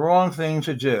was the wrong thing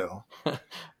to do.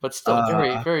 but still very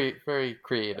Uh, very very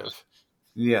creative.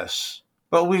 yes,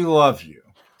 but we love you.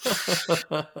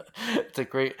 It's a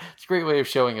great way of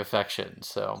showing affection.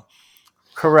 So,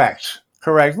 Correct.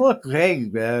 Correct. Look, hey,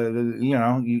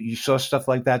 you saw stuff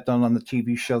like that done on the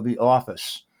TV show The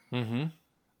Office. hmm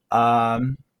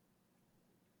Um,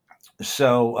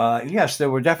 so yes, there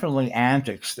were definitely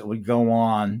antics that would go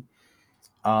on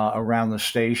around the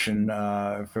station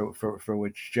for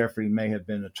which Jeffrey may have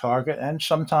been a target and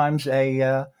sometimes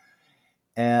an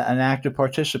active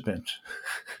participant.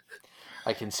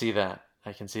 I can see that.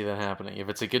 I can see that happening. If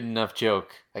it's a good enough joke,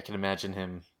 I can imagine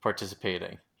him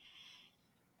participating.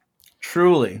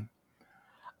 Truly.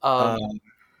 Uh, Um,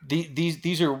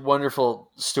 these are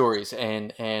wonderful stories,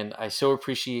 and I so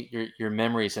appreciate your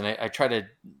memories, and I try to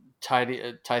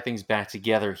tie things back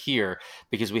together here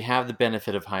because we have the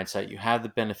benefit of hindsight. You have the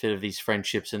benefit of these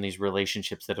friendships and these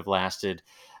relationships that have lasted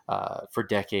for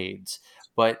decades.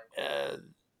 But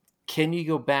can you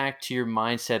go back to your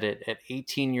mindset at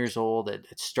 18 years old,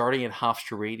 at starting at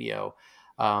Hofstra Radio?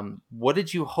 What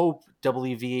did you hope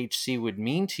WVHC would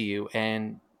mean to you,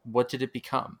 and what did it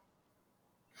become?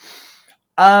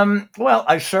 well,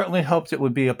 I certainly hoped it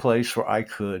would be a place where I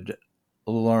could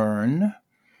learn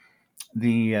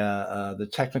the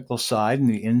technical side and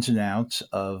the ins and outs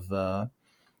of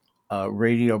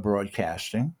radio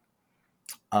broadcasting.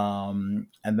 And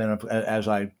then, as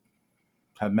I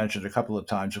have mentioned a couple of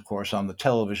times, of course, on the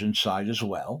television side as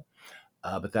well.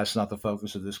 But that's not the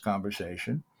focus of this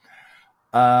conversation.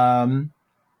 Um,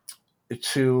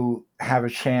 to have a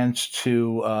chance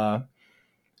to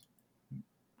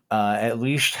at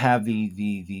least have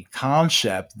the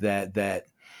concept that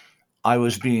I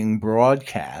was being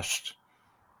broadcast,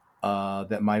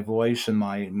 that my voice and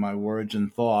my words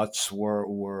and thoughts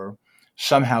were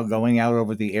somehow going out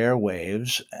over the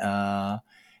airwaves,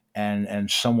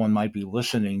 and someone might be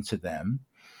listening to them.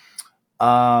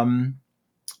 Um,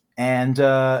 and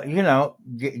getting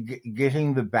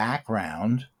the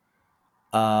background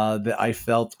that I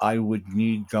felt I would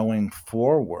need going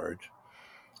forward,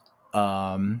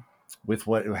 um, with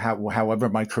however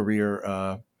my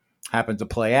career happened to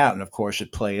play out, and of course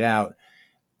it played out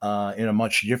in a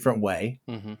much different way.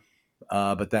 hmm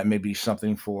But that may be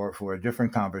something for a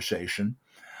different conversation.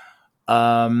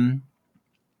 Um,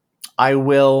 I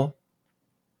will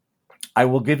I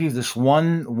will give you this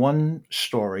one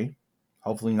story,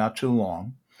 hopefully not too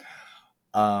long.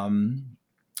 Um,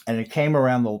 and it came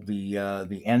around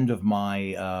the end of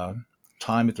my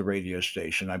time at the radio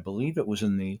station. I believe it was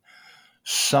in the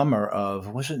summer of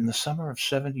was it in the summer of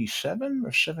 '77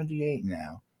 or '78?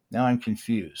 Now I'm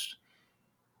confused.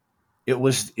 It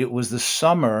was the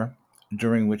summer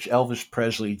during which Elvis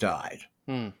Presley died,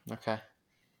 Okay.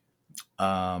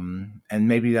 and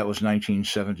maybe that was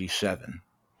 1977.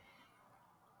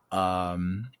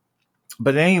 Um,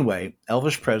 but anyway,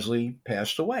 Elvis Presley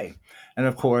passed away, and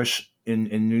of course, in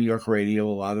New York radio,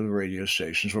 a lot of the radio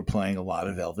stations were playing a lot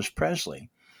of Elvis Presley.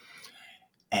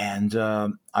 And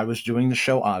I was doing the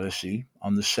show Odyssey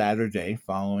on the Saturday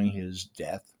following his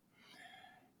death,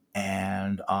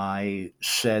 and I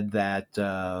said that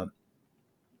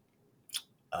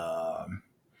um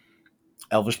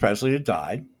Elvis Presley had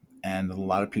died, and a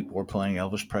lot of people were playing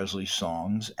Elvis Presley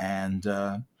songs, and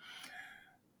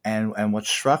what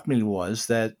struck me was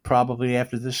that probably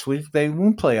after this week they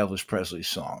won't play Elvis Presley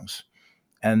songs,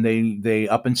 and they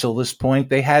up until this point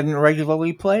they hadn't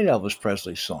regularly played Elvis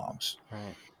Presley songs,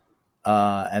 Right.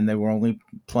 and they were only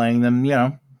playing them,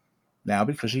 now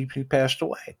because he passed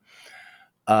away.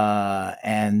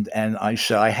 And I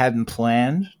said I hadn't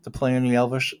planned to play any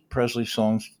Elvis Presley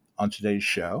songs on today's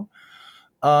show,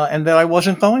 and that I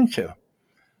wasn't going to.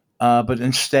 But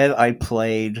instead, I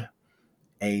played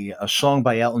a song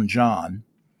by Elton John,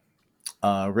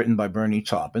 written by Bernie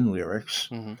Taupin, lyrics,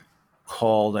 hmm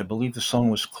called, I believe the song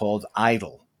was called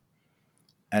Idol,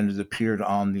 and it appeared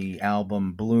on the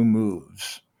album Blue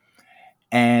Moves.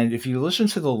 And if you listen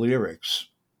to the lyrics,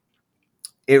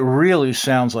 it really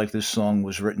sounds like this song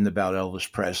was written about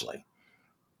Elvis Presley.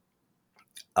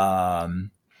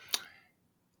 Um,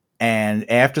 and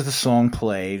after the song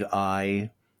played,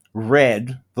 I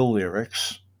read the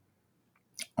lyrics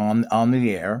on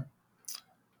the air,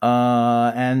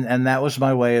 and that was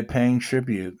my way of paying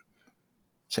tribute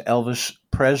to Elvis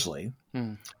Presley.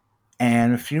 Mm.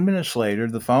 And a few minutes later,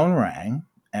 the phone rang,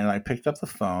 and I picked up the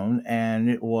phone, and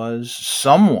it was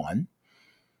someone.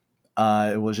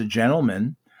 It was a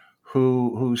gentleman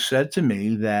who said to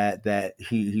me that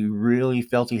he really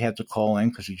felt he had to call in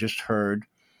because he just heard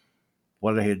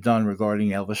what I had done regarding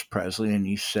Elvis Presley, and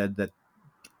he said that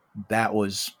that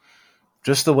was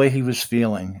just the way he was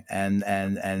feeling,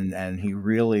 and he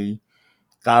really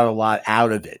got a lot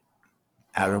out of it,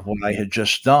 out of Wow. what I had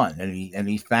just done, and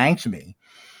he thanked me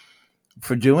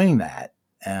for doing that.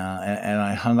 And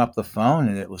I hung up the phone,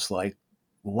 and it was like,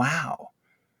 wow,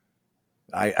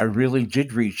 I really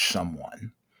did reach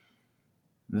someone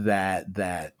that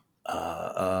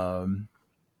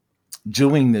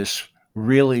doing this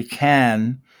really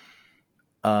can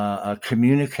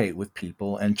communicate with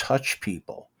people and touch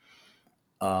people.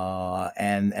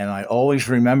 And I always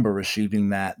remember receiving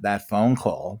that phone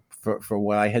call for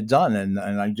what I had done, and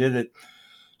I did it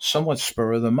somewhat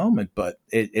spur of the moment, but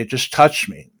it just touched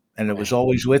me, and it was Right.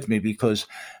 always with me because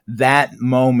that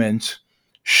moment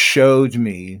showed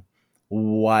me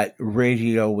what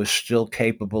radio was still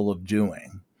capable of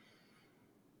doing.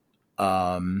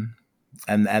 Um,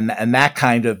 and that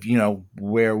kind of,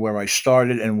 where I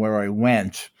started and where I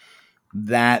went,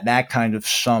 that kind of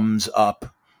sums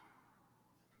up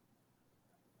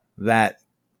that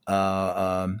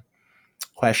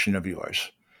question of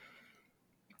yours.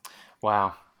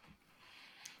 Wow.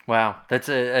 Wow, that's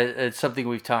it's something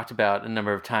we've talked about a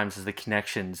number of times, is the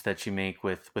connections that you make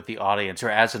with the audience, or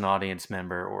as an audience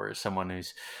member, or someone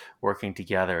who's working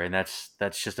together, and that's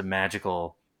just a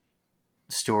magical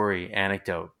story,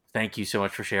 anecdote. Thank you so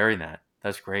much for sharing that.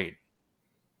 That's great.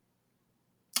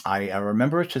 I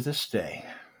remember it to this day.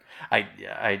 I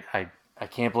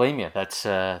can't blame you. That's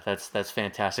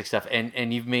fantastic stuff.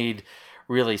 And you've made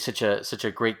really such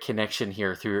a great connection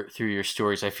here through your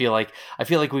stories. I feel like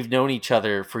we've known each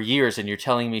other for years, and you're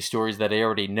telling me stories that I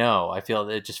already know. I feel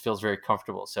it just feels very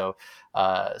comfortable. So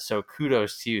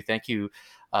kudos to you. Thank you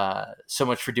so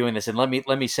much for doing this. And let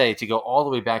me say, to go all the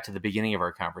way back to the beginning of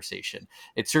our conversation,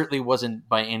 it certainly wasn't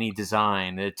by any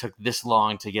design that it took this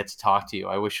long to get to talk to you.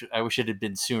 I wish it had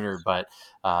been sooner, but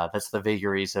that's the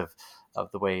vagaries of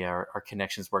the way our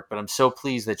connections work. But I'm so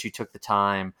pleased that you took the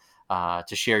time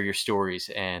to share your stories,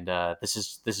 and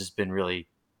this has been really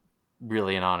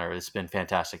really an honor. It's been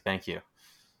fantastic. Thank you.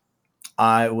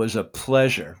 It was a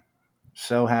pleasure.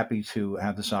 So happy to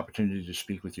have this opportunity to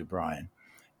speak with you, Brian.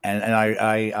 And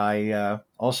I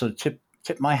also tip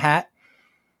my hat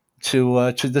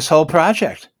to this whole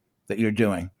project that you're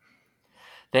doing.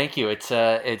 Thank you.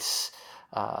 It's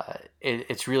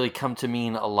really come to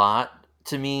mean a lot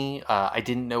to me. I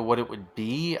didn't know what it would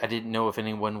be. I didn't know if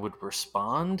anyone would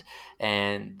respond,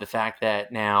 and the fact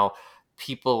that now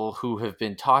people who have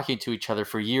been talking to each other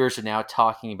for years are now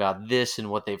talking about this and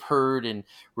what they've heard and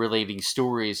relating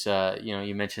stories.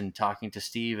 You mentioned talking to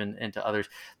Steve and to others.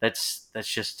 That's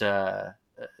just.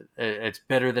 It's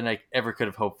better than I ever could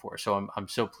have hoped for. So I'm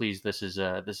so pleased this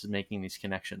is making these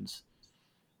connections.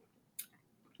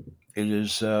 It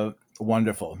is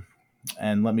wonderful.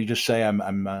 And let me just say,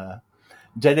 I'm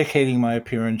dedicating my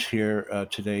appearance here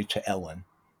today to Ellen,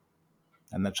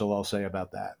 and that's all I'll say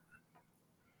about that.